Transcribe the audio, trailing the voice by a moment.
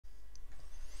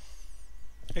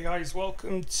Hey guys,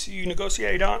 welcome to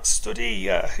Negotiated Art Study,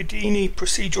 Houdini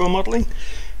Procedural Modeling.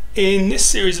 In this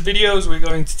series of videos we're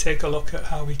going to take a look at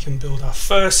how we can build our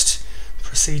first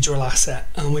procedural asset,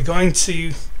 and we're going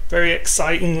to very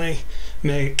excitingly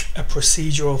make a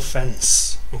procedural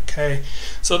fence. Okay,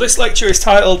 so this lecture is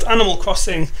titled Animal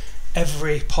Crossing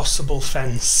Every Possible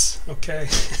Fence. Okay,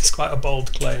 it's quite a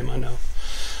bold claim, I know.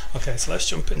 Okay, so let's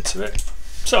jump into it.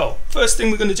 So first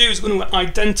thing we're going to do is we're going to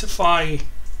identify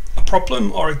a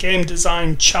problem or a game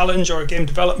design challenge or a game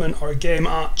development or a game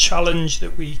art challenge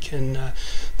that we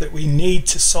need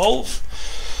to solve.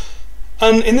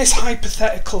 And in this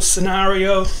hypothetical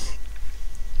scenario,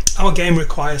 our game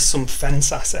requires some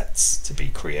fence assets to be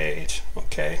created.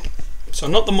 Okay, so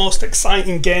not the most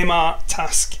exciting game art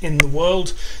task in the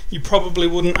world. You probably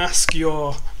wouldn't ask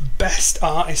your best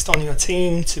artist on your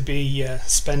team to be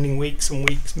spending weeks and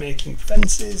weeks making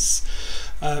fences.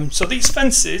 So these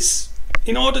fences,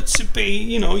 in order to be,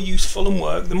 useful and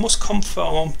work, they must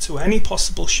conform to any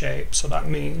possible shape. So that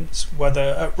means whether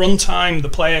at runtime the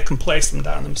player can place them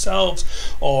down themselves,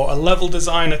 or a level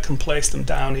designer can place them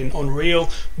down in Unreal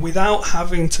without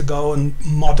having to go and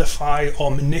modify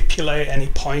or manipulate any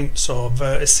points or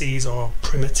vertices or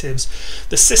primitives.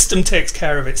 The system takes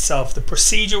care of itself. The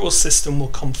procedural system will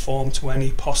conform to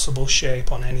any possible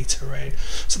shape on any terrain.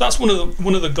 So that's one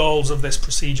of the goals of this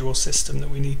procedural system that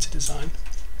we need to design.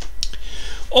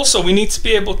 Also, we need to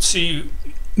be able to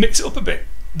mix it up a bit.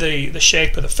 The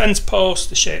shape of the fence post,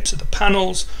 the shapes of the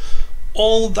panels,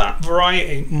 all that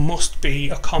variety must be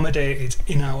accommodated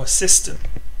in our system.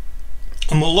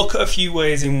 And we'll look at a few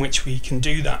ways in which we can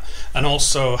do that, and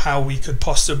also how we could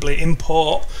possibly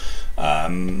import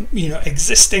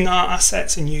existing art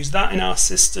assets and use that in our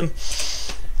system.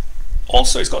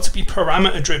 Also, it's got to be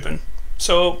parameter driven.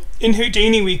 So in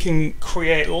Houdini we can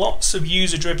create lots of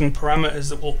user driven parameters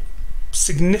that will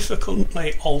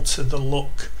significantly alter the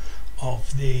look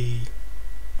of the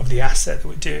asset that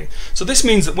we're doing. So this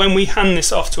means that when we hand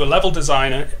this off to a level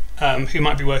designer who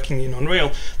might be working in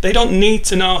Unreal, they don't need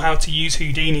to know how to use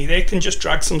Houdini. They can just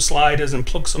drag some sliders and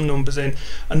plug some numbers in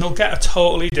and they'll get a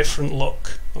totally different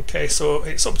look. Okay, so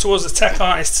it's up to us as tech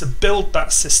artists to build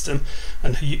that system,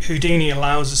 and Houdini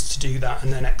allows us to do that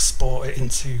and then export it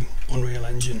into Unreal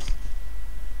Engine.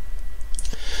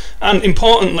 And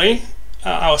importantly,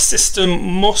 our system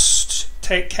must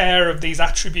take care of these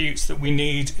attributes that we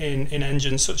need in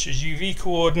engines, such as UV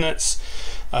coordinates,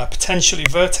 potentially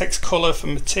vertex color for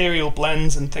material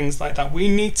blends and things like that. We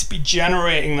need to be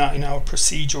generating that in our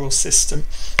procedural system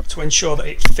to ensure that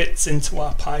it fits into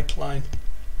our pipeline.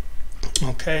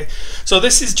 Okay, so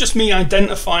this is just me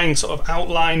identifying, sort of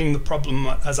outlining the problem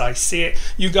as I see it.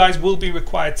 You guys will be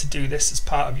required to do this as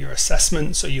part of your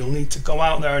assessment, so you'll need to go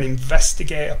out there and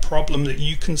investigate a problem that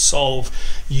you can solve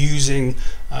using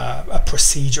a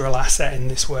procedural asset in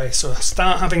this way. So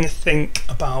start having a think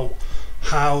about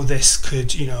how this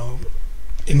could,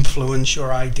 influence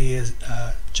your ideas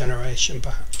generation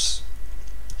perhaps.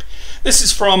 This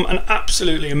is from an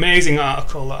absolutely amazing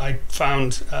article that I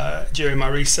found during my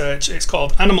research. It's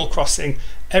called Animal Crossing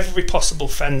Every Possible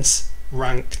Fence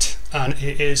Ranked, and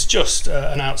it is just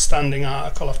an outstanding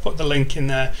article. I've put the link in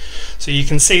there so you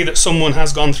can see that someone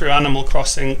has gone through Animal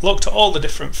Crossing, looked at all the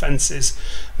different fences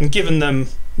and given them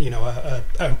a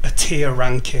tier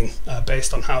ranking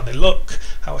based on how they look,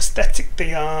 how aesthetic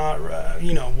they are,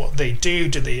 what they do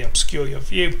they obscure your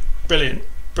view. Brilliant,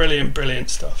 brilliant,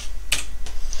 brilliant stuff.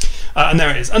 And there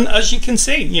it is. And as you can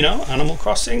see, Animal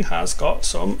Crossing has got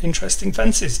some interesting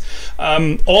fences.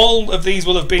 All of these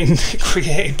will have been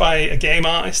created by a game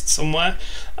artist somewhere.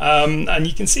 And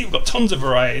you can see we've got tons of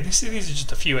variety. These are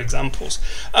just a few examples.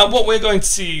 What we're going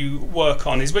to work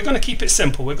on is we're going to keep it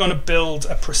simple. We're going to build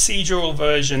a procedural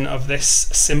version of this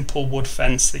simple wood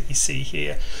fence that you see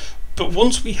here. But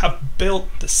once we have built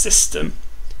the system,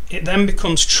 it then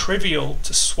becomes trivial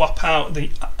to swap out the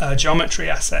geometry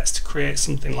assets to create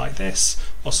something like this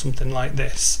or something like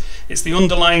this. It's the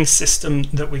underlying system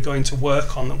that we're going to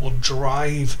work on that will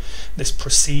drive this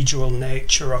procedural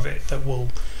nature of it, that will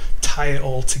tie it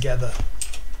all together.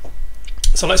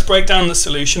 So let's break down the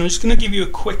solution. I'm just going to give you a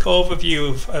quick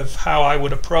overview of how I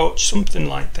would approach something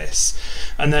like this,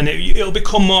 and then it'll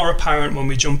become more apparent when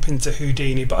we jump into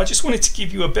Houdini, but I just wanted to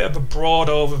give you a bit of a broad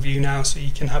overview now so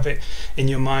you can have it in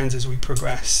your minds as we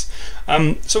progress.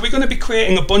 So we're going to be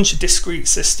creating a bunch of discrete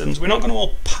systems. We're not going to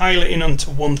all pile it in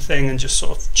onto one thing and just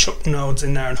sort of chuck nodes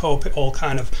in there and hope it all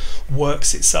kind of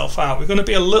works itself out. We're going to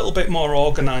be a little bit more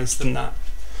organized than that.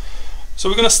 So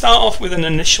we're going to start off with an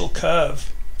initial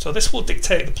curve. So this will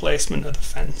dictate the placement of the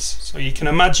fence. So you can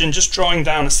imagine just drawing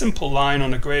down a simple line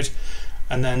on a grid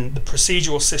and then the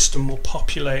procedural system will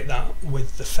populate that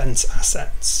with the fence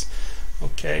assets.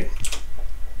 Okay,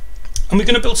 and we're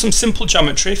going to build some simple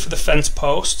geometry for the fence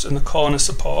posts and the corner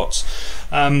supports.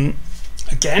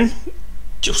 Again,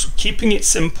 just keeping it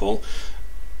simple.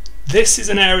 This is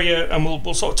an area, and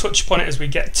we'll sort of touch upon it as we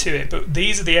get to it, but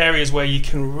these are the areas where you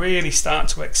can really start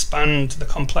to expand the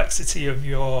complexity of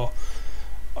your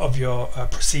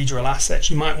procedural assets.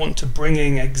 You might want to bring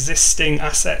in existing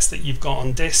assets that you've got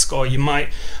on disk, or you might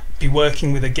be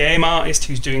working with a game artist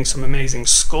who's doing some amazing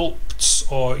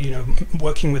sculpts, or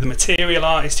working with a material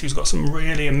artist who's got some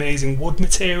really amazing wood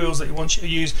materials that he wants you to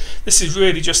use. This is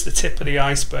really just the tip of the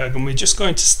iceberg, and we're just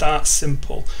going to start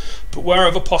simple, but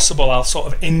wherever possible I'll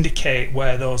sort of indicate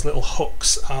where those little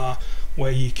hooks are,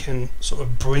 where you can sort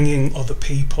of bring in other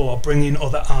people or bring in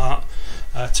other art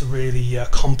to really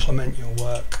complement your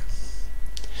work.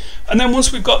 And then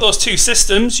once we've got those two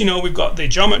systems, we've got the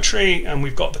geometry and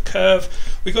we've got the curve,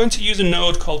 we're going to use a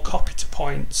node called copy to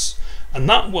points, and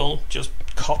that will just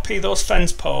copy those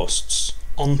fence posts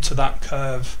onto that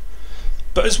curve.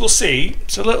 But as we'll see,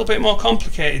 it's a little bit more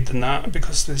complicated than that,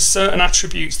 because there's certain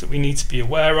attributes that we need to be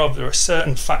aware of. There are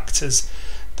certain factors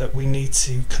that we need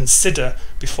to consider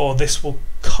before this will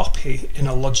copy in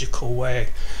a logical way.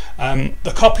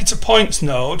 The copy to points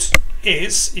node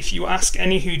is, if you ask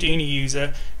any Houdini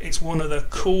user, it's one of the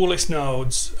coolest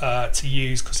nodes to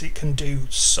use, because it can do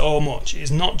so much. It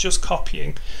is not just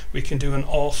copying, we can do an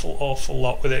awful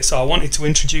lot with it. So I wanted to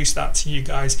introduce that to you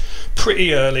guys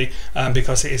pretty early,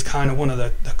 because it is kind of one of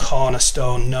the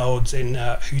cornerstone nodes in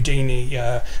Houdini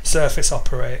surface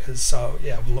operators. So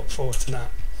yeah, we'll look forward to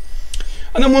that.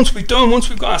 And then once we've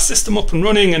got our system up and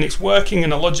running and it's working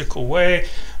in a logical way,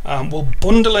 we'll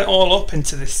bundle it all up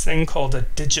into this thing called a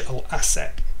digital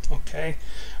asset. Okay,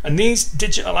 and these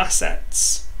digital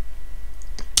assets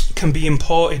can be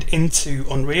imported into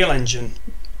Unreal Engine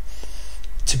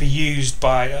to be used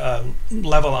by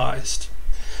level artist.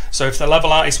 So if the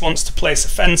level artist wants to place a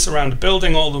fence around a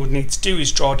building, all they would need to do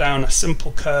is draw down a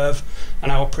simple curve,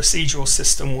 and our procedural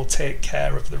system will take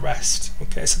care of the rest.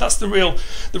 Okay, so that's the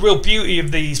real beauty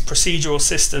of these procedural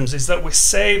systems, is that we're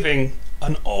saving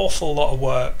an awful lot of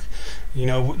work.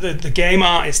 The game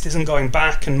artist isn't going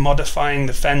back and modifying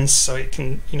the fence so it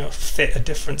can fit a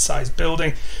different size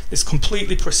building. This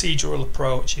completely procedural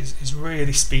approach is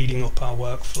really speeding up our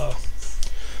workflow.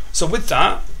 So with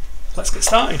that, let's get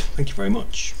started. Thank you very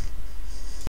much.